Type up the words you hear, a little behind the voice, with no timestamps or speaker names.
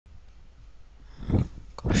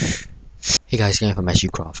Hey guys, Ken from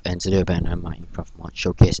SGCraft, and today we're back on Minecraft mod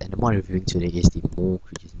showcase. And the mod we're reviewing today is the More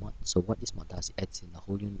Creatures mod. So what this mod does, it adds in a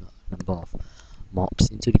whole new number of mobs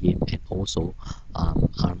into the game, and also armor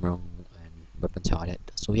and weapons are added.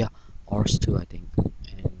 So yeah, ores too, I think.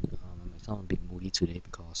 And I sound a bit moody today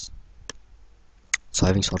because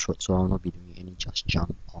having sore throat, so I will not be doing any just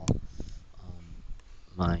jump or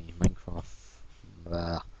my Minecraft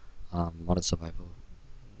modern survival.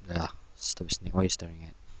 Yeah, stupid snake. What are you staring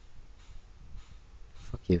at?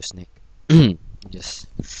 Fuck you, snake. just,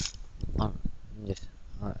 uh, just,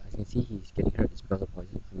 as you can see, he's getting hurt. It's because of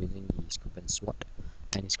poison. I'm using the scorpion sword,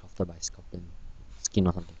 and it's crafted by scorpion skin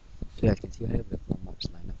or something. So yeah, as you can see, I have the 4 mobs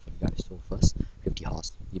lined up for you guys. So first, we have the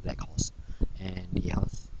horse, the black horse, and the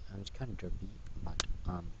horse. It's kind of derpy, but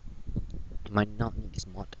you might not need this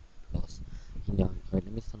mod because in the wait,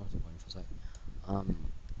 let me turn off the volume for a sec.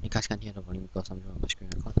 You guys can't hear the volume because I'm doing my screen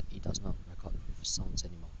record. It does not record with sounds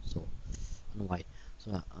anymore. So I don't know why. So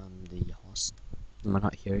the horse, you might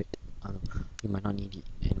not hear it. You might not need it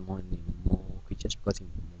anymore in the more creatures because in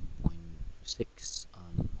 1.6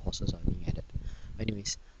 horses are being added. But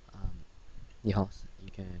anyways, the horse you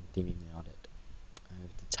can tame him and all that.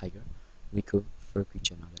 With the tiger, Riku, fur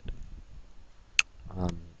creature and all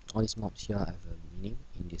that. All these mobs here have a meaning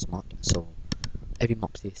in this mod, so every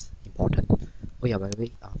mob is important. Oh yeah, by the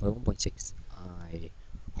way, for 1.6,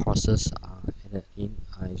 horses are added in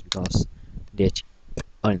is because they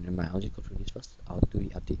oh, never mind, I'll just go through this first. I'll do the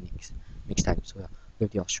update next time. So yeah, we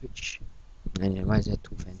have the ostrich, and then why is there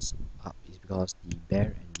 2 fence up? Is because the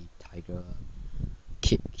bear and the tiger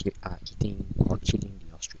are eating or killing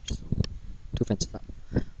the ostrich. So 2 fences up.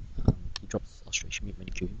 He drops ostrich meat when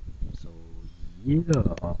you kill him. So yeah.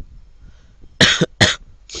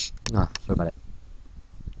 Sorry about that.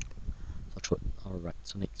 Alright,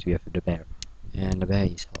 so next we have the bear, and the bear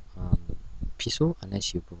is peaceful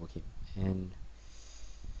unless you provoke him. And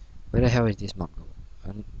where the hell is this mob go?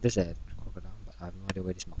 This is a crocodile, but I have no idea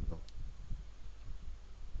where this mob go.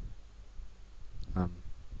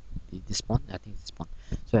 This spawn? I think it's spawn.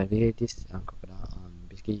 So anyway, this crocodile,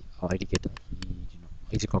 basically our alligator,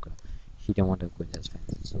 he's a crocodile. He don't want to go inside his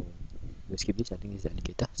fence, so we'll skip this. I think it's the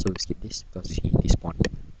alligator, so we'll skip this because he despawned,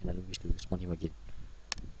 and I don't wish to spawn him again.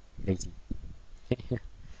 Lazy.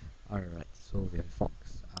 Alright, so we have fox.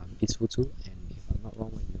 Peaceful too, and if I'm not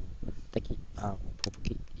wrong, when you attack it or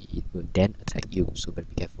provoke it, it will then attack you, so better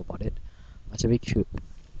be careful about it. But it's very cute.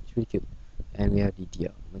 It's really cute. And we have the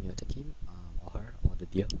deer. When you attack him, or her, or the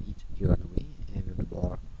deer, you run away. And we have the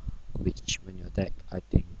boar, which when you attack, I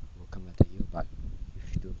think will come after you, but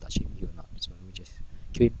if you don't touch him, he will not. So let me just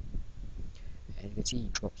kill him. And you can see he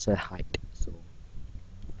drops a height. So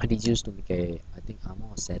I did used to make I think armor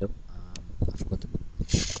or saddle. I forgot.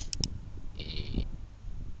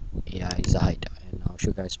 Yeah, it's a height, and I'll show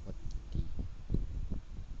you guys what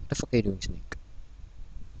the fuck are you doing, snake?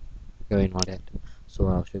 Going all that. So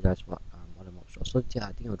I'll show you guys what the mobs drop. So yeah,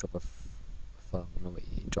 I think I'll drop no wait,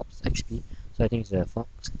 it drops XP. So I think it's a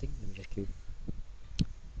fox thing. Let me just kill.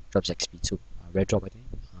 Drops XP too. Red drop I think.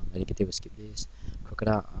 Alligator will skip this.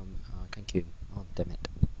 Crocodile can't kill him. Oh damn it.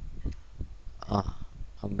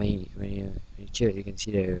 When you kill it, you can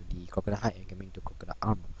see the crocodile height and can make the crocodile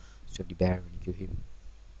armor. So the bear when you kill him,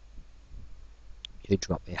 he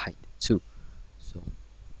drop a height too. So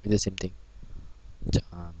it's the same thing.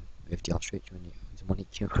 With the ostrich, when you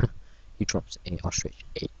kill, he drops a ostrich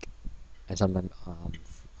egg, and sometimes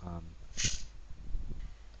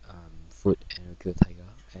food, and we kill a tiger,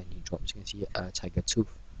 and he drops. You can see a tiger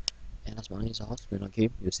tooth. And last but not least, we'll not kill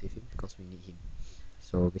him. We'll save him because we need him.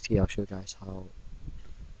 So basically, I'll show you guys how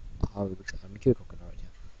it looks like. I'm kill a crocodile right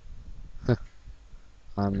here.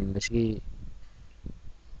 Basically,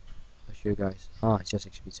 I'll show you guys. It's just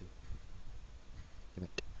XP2. Damn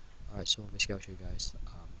it. Alright, so basically, I'll show you guys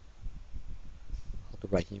how to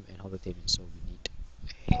ride him and how to tame him. So we need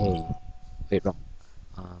hay. Wait, wrong.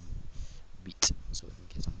 Meat. So we can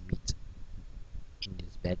get some meat in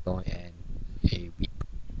this bad boy and a whip.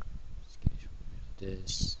 Let's get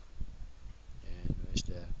this. And where's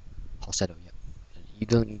the horse saddle? Yep. You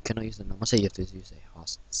cannot use the normal saddle. You have to use a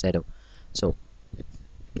horse saddle. So let's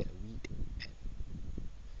get a wheat and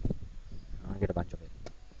I'll get a bunch of it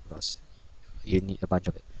because you need a bunch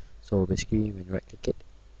of it. So basically, when you right click it,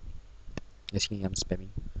 basically I'm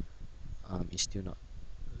spamming. It's still not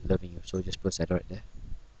loving you. So just put saddle right there.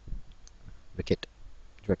 Click it,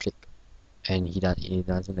 right click, and he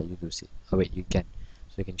doesn't let you use it. Oh wait, you can.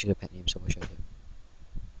 So you can choose a pet name. So I'll show you.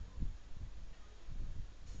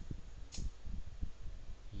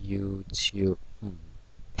 YouTube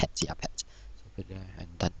pets, yeah, pets. So put there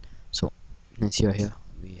and done. So let's see right here,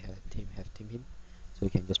 we have team him, so you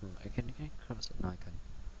can just move. I can was it? No, I can't.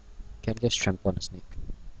 Can I just trample on a snake?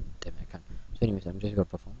 Damn it, I can't. So anyways, I'm just gonna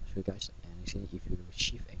perform, show you guys, and you see if you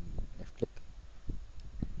shift and left click.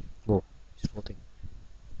 Whoa, it's floating.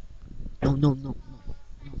 No, no, no, no, no.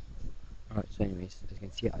 Alright, so anyways, as you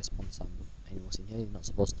can see, I spawned some animals in here. You're not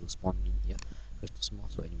supposed to spawn in here, because it's too small.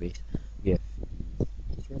 So anyways, we have the,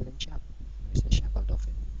 is there a land shark? No, is there a shark or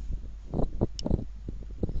dolphin?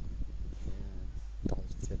 Yeah,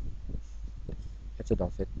 dolphin. It's a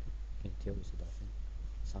dolphin. You can tell it's a dolphin.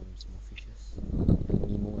 Some small fishes,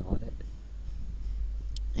 Nemo and all that.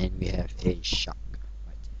 And we have a shark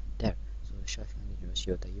right there. So the shark is kind of dangerous,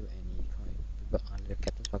 he'll attack you, and he call it, people, the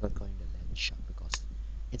captain Sparkle call him the land shark because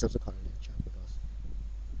it's also called a land shark because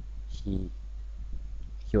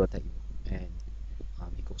he'll attack you, and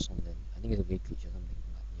he goes on land. I think it's a weird glitch or something,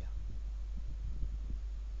 but yeah.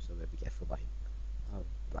 So we have to be careful about him.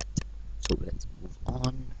 Alright, so let's move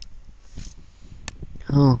on.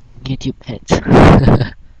 Oh, YouTube pets.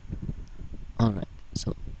 Alright,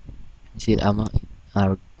 so you see the armor,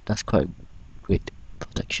 that's quite great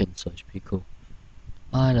protection, so it's pretty cool.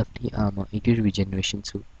 I love the armor, it gives regeneration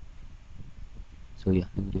too. So yeah,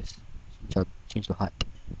 let me just change the heart,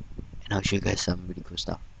 and I'll show you guys some really cool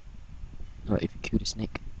stuff. Alright, if you kill the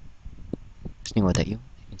snake will attack you.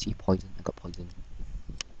 You can see poison, I got poison.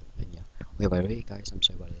 And yeah. Okay, by the way guys, I'm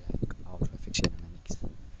sorry about the lag. I'll try to fix it in my next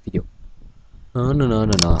video. No, no, no,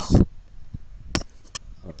 no, no.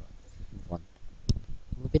 Alright, move on.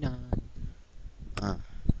 Moving on.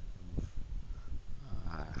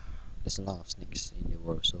 There's a lot of snakes in the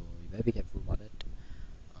world, so you better be careful about it.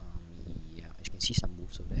 Yeah, as you can see some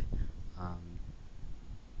wolves over there.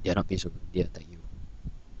 They are not peaceful, they attack you.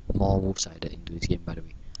 More wolves are added into this game, by the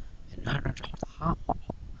way.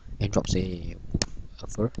 And drops a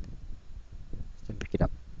fur. Then pick it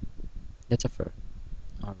up. That's a fur.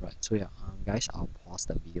 Alright, so yeah, guys, I'll pause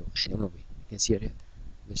the video. And anyway, you can see it here.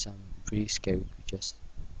 There's some pretty scary creatures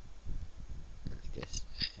like this.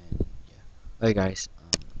 And yeah. Okay, guys.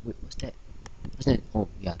 Wait, what's that? What's that? Oh,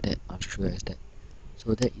 yeah, that. I'll show you guys that.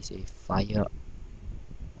 So that is a fire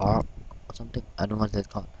arc or something. I don't know what that's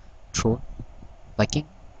called. Throne, Viking.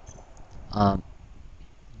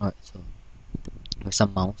 Alright, so with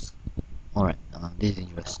some mouse. Alright, this is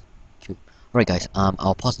dangerous. Cute. Alright guys,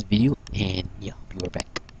 I'll pause the video and yeah, I'll be right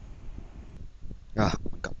back. Ah,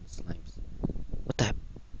 my god, slimes. What the heck?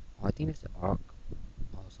 Oh, I think that's the arc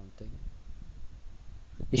or something.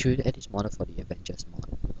 They should add this model for the Avengers mod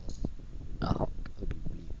because it would be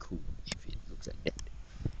really cool if it looks like that.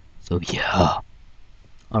 So yeah.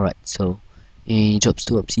 Alright, so it drops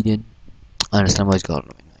 2 obsidian. I understand why it's got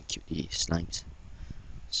cute these slimes.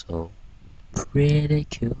 So pretty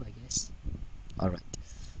cool, I guess. Alright,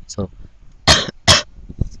 so I'm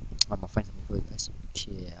gonna find something for you guys.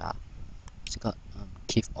 Yeah, it's called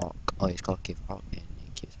cave orc. Oh, it's called cave orc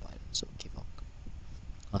and cave spider. So cave orc.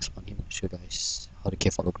 I'll spawn him to show you guys how the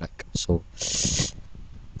cave orc look like. So,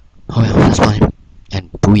 oh yeah, let's spawn him.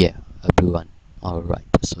 And booyah, a blue one. Alright,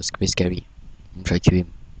 so it's pretty scary. I'm trying to kill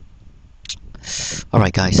him.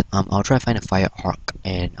 Alright guys, I'll try to find a fire arc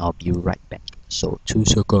and I'll be right back. So 2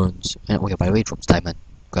 seconds. And okay, by the way, it drops diamond.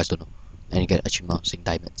 You guys don't know. And you get achievement saying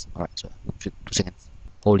diamonds. Alright, so 2 seconds.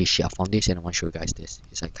 Holy shit, I found this and I want to show you guys this.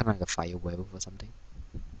 It's like kind of like a fire werewolf or something.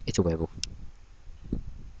 It's a werewolf.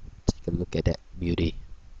 Take a look at that beauty.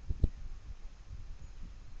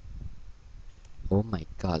 Oh my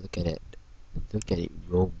god, look at it. Look at it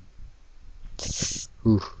roam.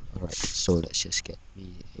 Whew. Alright, so let's just get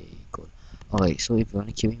me a gold. Alright, so if you want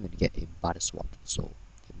to kill him, you get a butter sword. So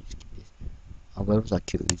let me just keep this. Werewolves are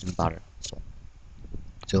killed using butter sword.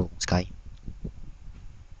 So Sky,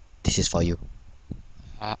 this is for you.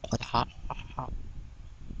 Alright,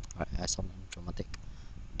 that's something dramatic.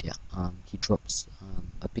 Yeah, he drops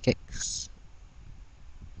a pickaxe.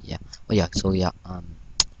 Yeah, oh yeah, so yeah,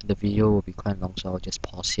 the video will be quite long, so I'll just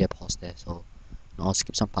pause here, pause there, so I'll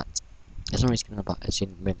skip some parts. There's no really skipping about, as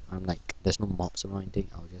in when I'm like, there's no mobs or anything,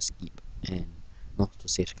 I'll just skip and to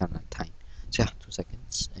save kind of like time. So yeah, 2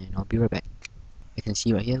 seconds, and I'll be right back. You can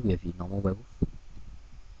see right here, we have the normal werewolf.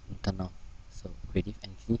 Turn off, so creative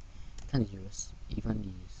and see, kind of dangerous. Even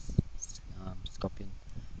the scorpion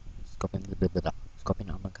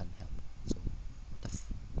armor can't help. So what the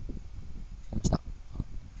messed up.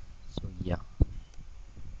 So yeah,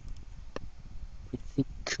 pretty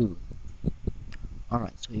cool.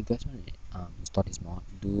 Alright, so you guys want to install this mod,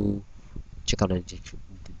 do check out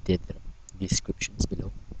the descriptions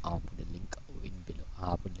below. I'll put the link in below.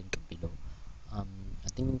 I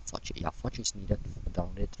think Forge is needed to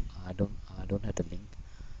download it. I don't have the link.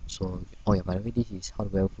 So oh yeah, by the way, this is how the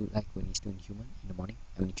werewolf look like when he's still human in the morning.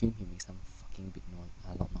 And when you kill him, he makes some fucking big noise, a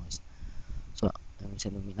lot of noise. we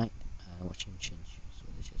set to midnight. Watch him change. So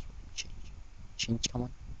this is what we change. Change, come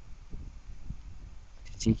on. I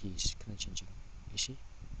can see he's kind of changing. Is he?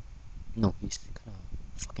 No, he's kind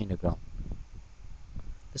of fucking the ground.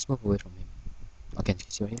 Let's move away from him. Okay, you can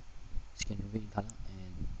see right here. He's getting red in color,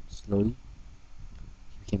 and slowly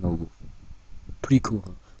he became a wolf. Pretty cool,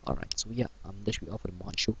 huh? Alright, so yeah, that should be all for the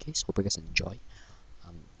mod showcase. Hope you guys enjoy.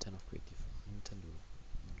 Turn off creative. Turn to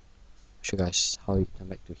show you guys how you turn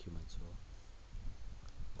back to human. So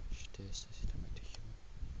watch this. This is turn back to human.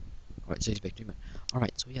 Alright, so he's back to human.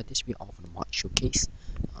 Alright, so yeah, this will be all for the mod showcase.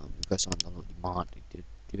 You guys want to download the mod, leave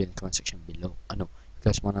it in the comment section below. No, you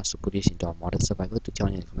guys want us to put this into our modded survivor, to tell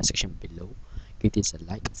me in the comment section below. Give this a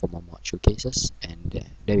like for more mod showcases, and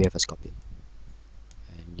there we have a scorpion.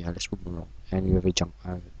 And yeah, let's move along. And we have a jump.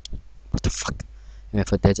 What the fuck? And we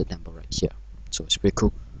have a desert temple right here, so it's pretty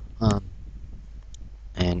cool.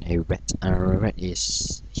 And a rat. And a rat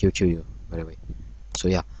is he'll kill you, by the way. So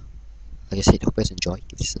yeah, like I said, hope you guys enjoy.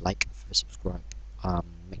 Give this a like, subscribe.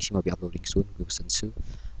 Maximum will be uploading soon. Wilson soon.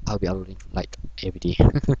 I'll be uploading like every day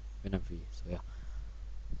when I'm free. So yeah,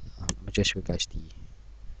 I'm gonna just show you guys the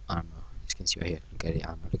armor. As you can see right here, look at the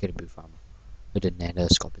armor. Look at the brief armor with the nether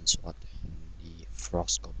scorpion sword and the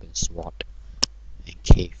frost scorpion sword and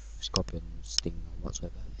cave scorpion sting or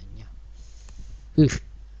whatsoever. And yeah,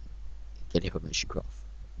 get it from SGCraft.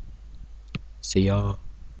 See ya.